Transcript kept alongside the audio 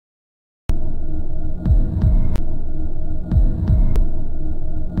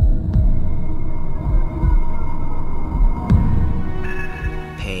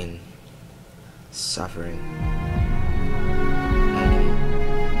suffering.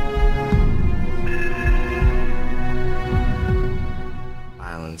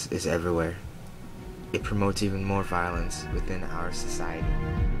 Violence is everywhere. It promotes even more violence within our society.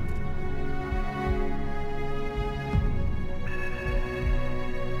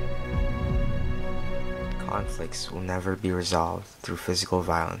 Conflicts will never be resolved through physical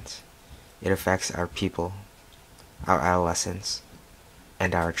violence. It affects our people, our adolescents,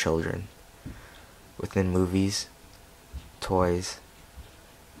 and our children. Within movies, toys,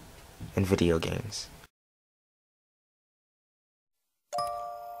 and video games.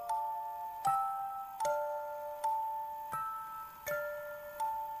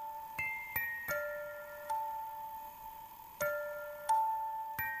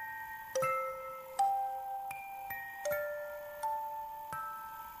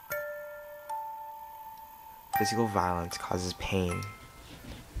 Physical violence causes pain,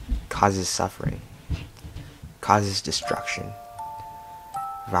 causes suffering, causes destruction.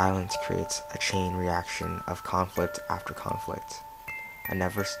 Violence creates a chain reaction of conflict after conflict, a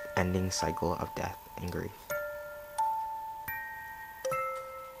never-ending cycle of death and grief.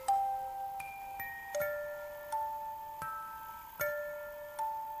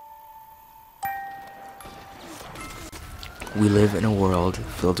 We live in a world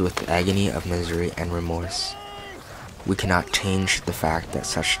filled with the agony of misery and remorse. We cannot change the fact that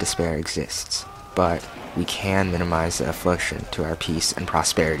such despair exists, but we can minimize the affliction to our peace and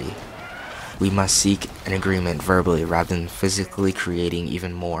prosperity. We must seek an agreement verbally rather than physically creating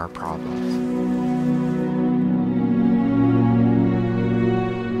even more problems.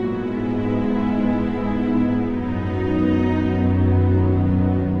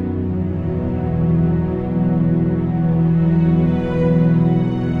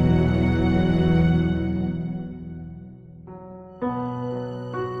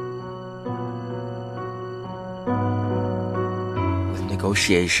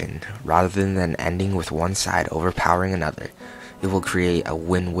 Negotiation, rather than ending with one side overpowering another, it will create a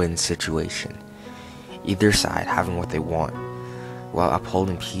win-win situation, either side having what they want, while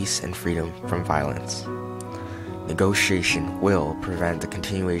upholding peace and freedom from violence. Negotiation will prevent the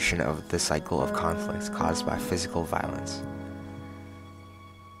continuation of the cycle of conflicts caused by physical violence.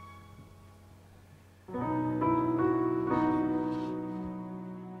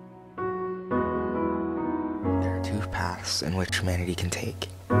 Paths in which humanity can take.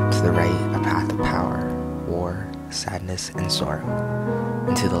 To the right, a path of power, war, sadness, and sorrow.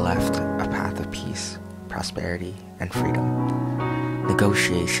 And to the left, a path of peace, prosperity, and freedom.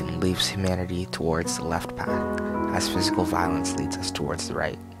 Negotiation leads humanity towards the left path, as physical violence leads us towards the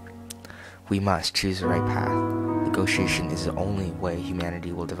right. We must choose the right path. Negotiation is the only way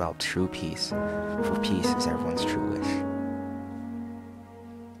humanity will develop true peace, for peace is everyone's true wish.